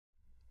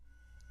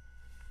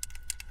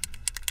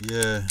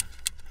Yeah,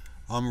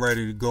 I'm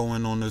ready to go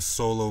in on this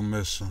solo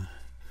mission.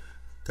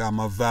 Got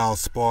my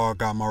Valspar,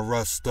 got my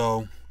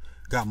Rusto,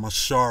 got my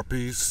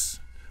Sharpies,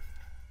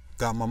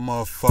 got my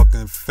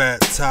motherfucking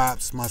fat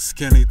tops, my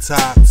skinny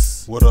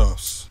tops. What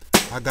else?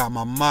 I got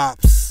my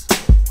mops.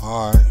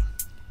 Alright,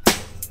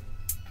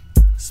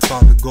 It's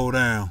about to go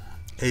down.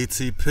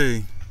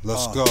 ATP.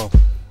 let's go.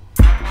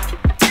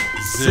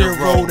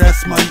 Zero,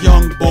 that's my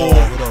young boy.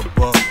 What up,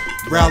 Buck?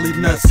 Rally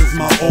Ness is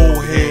my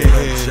old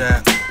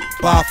head.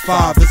 By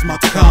 5 is my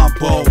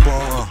combo.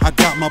 I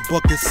got my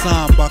bucket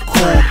signed by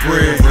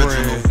Cornbread.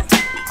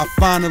 I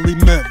finally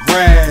met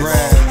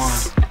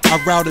Raz.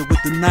 I routed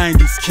with the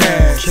 90s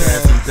cash.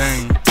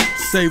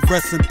 Say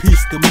rest in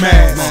peace to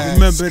Mask.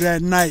 Remember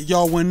that night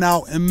y'all went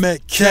out and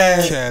met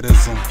Cad?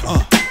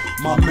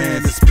 Cadism. My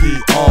man is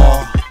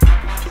PR.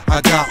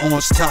 I got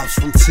orange tops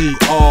from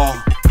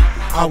TR.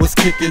 I was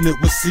kicking it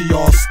with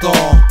CR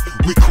Star.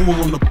 We cool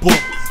on the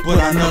book, but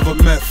I never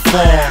met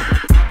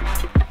Far.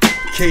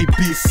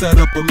 KB set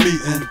up a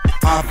meeting.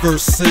 I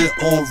verse sit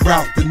on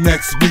route the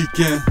next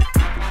weekend.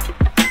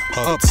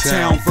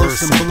 Uptown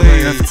versus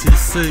Blade.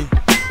 FTC.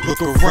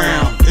 Look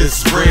around,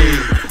 it's Raid.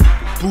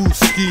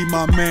 Booski,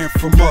 my man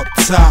from up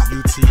top.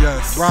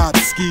 UTS. Rob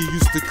Ski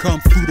used to come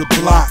through the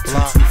block.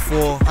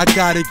 I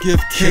gotta give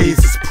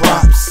K's his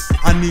props.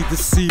 I need to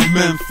see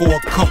men for a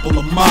couple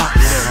of mops.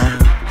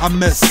 I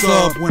met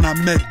Sub when I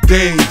met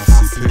Dave.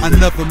 I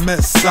never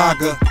met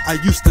Saga. I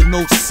used to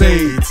know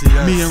Sage.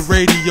 Me and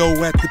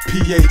Radio at the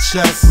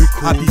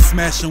PHS. I be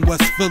smashing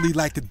West Philly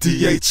like a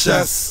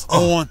DHS.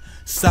 On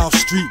South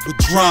Street with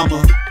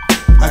drama.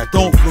 I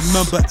don't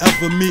remember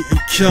ever meeting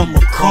Kim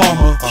or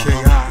Karma.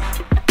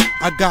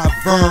 I got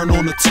Vern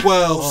on the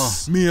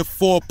 12s. Me and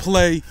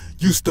Foreplay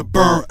used to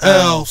burn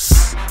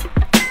L's.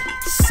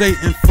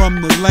 Satan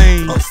from the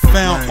lane,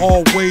 found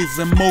always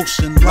in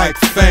motion like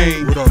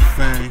Fame. What up,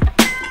 Fame?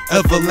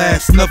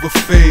 Everlast never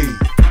fade.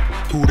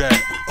 Who that?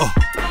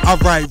 I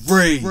write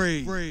Ray.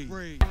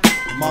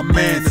 My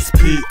man is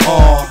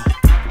PR.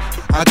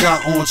 I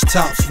got orange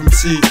tops from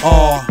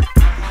TR.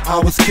 I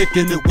was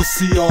kicking it with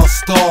CR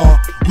Star.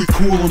 We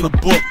cool on the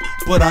book,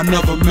 but I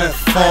never met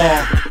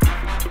Far.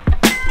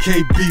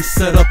 KB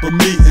set up a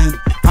meeting.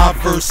 I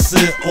verse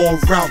sit on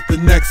route the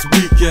next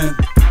weekend.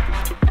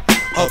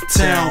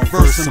 Uptown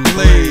versus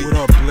Blade. What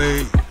up,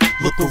 Blade?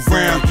 Look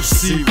around, you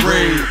see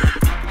Raid.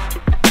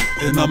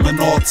 And I'm an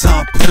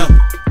all-time pimp.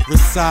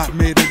 Rasad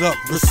made it up,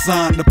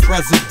 Rasan the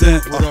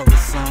president. What up,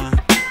 Rasan?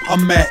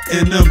 I'm at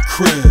NM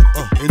crib,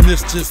 and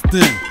this just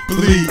in.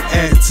 Bleed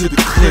add to the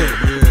clip.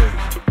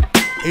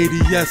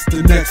 ADS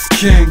the next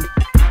king.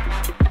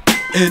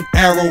 And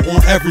Arrow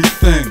on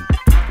everything.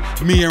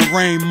 Me and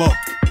Rain up,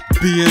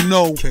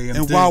 B&O.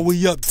 And while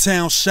we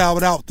uptown,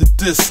 shout out to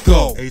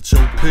Disco.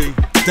 HOP.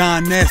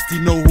 Don Nasty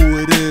know who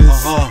it is.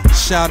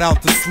 Shout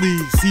out to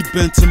Sleeves, he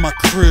been to my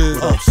crib.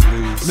 What up,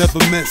 Sleeves? Never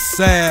met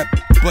Sab,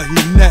 but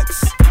he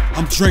next.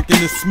 I'm drinking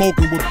and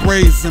smoking with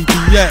Braves and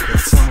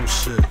BX. Tunnel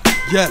shit.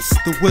 Yes,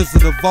 the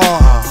Wizard of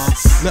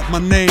Oz. Let my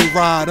name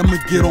ride, I'ma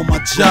get on my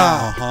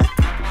job.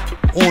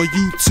 On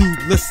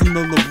YouTube, listen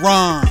to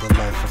LeBron.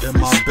 In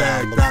my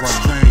bag, got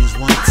strange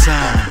one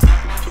time.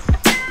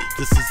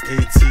 This is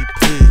ATP.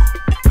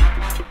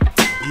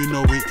 You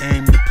know we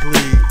aim to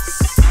please.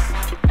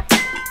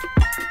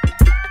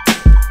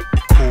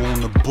 Cool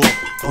on the book,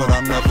 but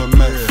I never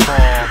met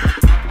Far.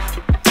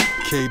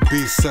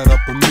 KB set up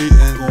a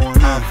meeting.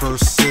 I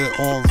verse sit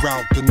on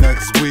route the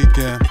next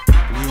weekend.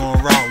 We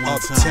on route one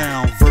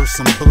Uptown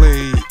versus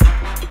Blade.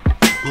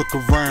 Look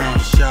around,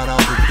 shout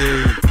out to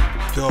Dave.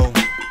 Though,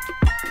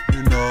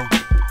 you know,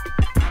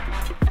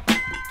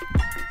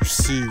 you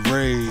see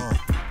Raid.